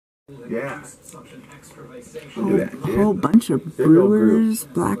Yeah. A whole bunch of Brewers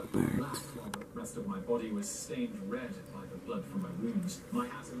Blackbirds.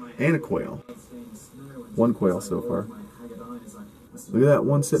 And a quail. One quail so far. Look at that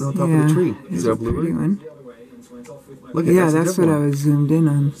one sitting on top of the tree. Is that a bluebird? One. Look at That's what I was zoomed in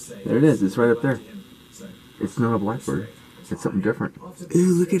on. There it is. It's right up there. It's not a blackbird. It's something different.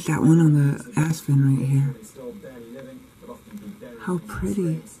 Ooh, look at that one on the aspen right here. How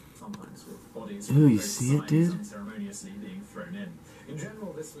pretty. Ooh, you see it, dude?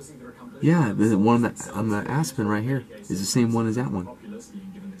 Yeah, the one on the aspen right here is the same one as that one.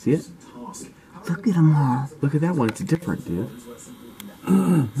 See it? Look at them all. Look at that one. It's different, dude.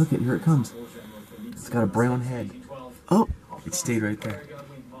 Look at here it comes. It's got a brown head. Oh, it stayed right there.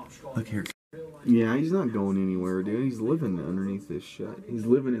 Look here. Yeah, he's not going anywhere, dude. He's living underneath this shit. He's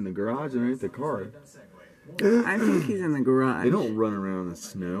living in the garage underneath the car. I think he's in the garage. They don't run around in the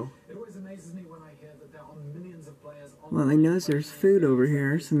snow. Well, he knows there's food over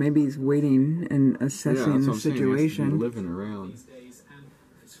here, so maybe he's waiting and assessing the situation. Living around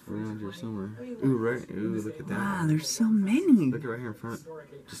here somewhere. Ooh, right. Ooh, look at that. Wow, there's so many. Look right here in front.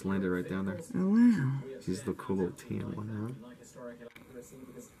 Just landed right down there. Oh, wow. She's the cool little tan one, huh?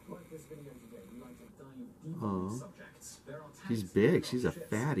 Oh, she's big. She's a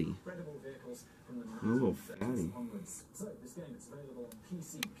fatty. A little fatty.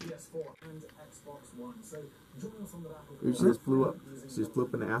 Ooh, she just flew up. She just flew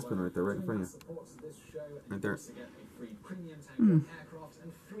up in the aspen right there, right in front of you. Right there.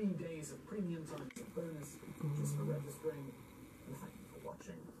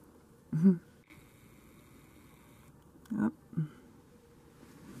 Yep.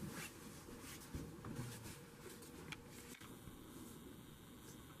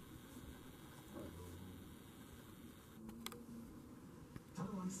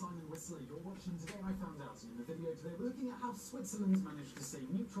 Simon Whistler, you're watching Today. I found out in the video today we're looking at how Switzerland's managed to stay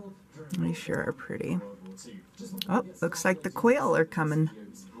neutral during They sure are pretty. World War II. Oh, looks like the quail are coming.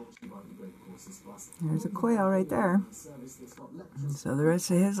 There's a quail right there. So the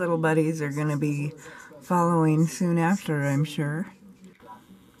rest of his little buddies are going to be following soon after, I'm sure.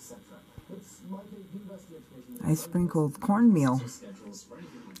 I sprinkled cornmeal.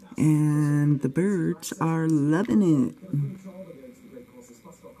 And the birds are loving it.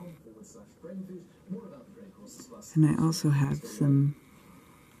 And I also have some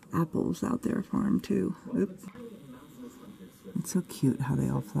apples out there for him too. Oop. It's so cute how they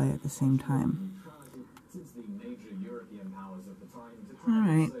all fly at the same time.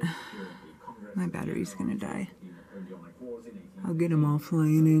 Alright, my battery's gonna die. I'll get them all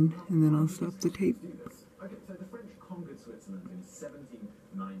flying in and then I'll stop the tape. Okay, so the French conquered Switzerland in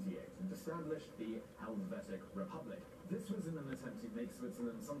 1798 and established the Helvetic Republic. This was in an attempt to make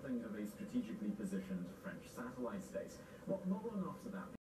Switzerland something of a strategically positioned French satellite state. Well, not long after that,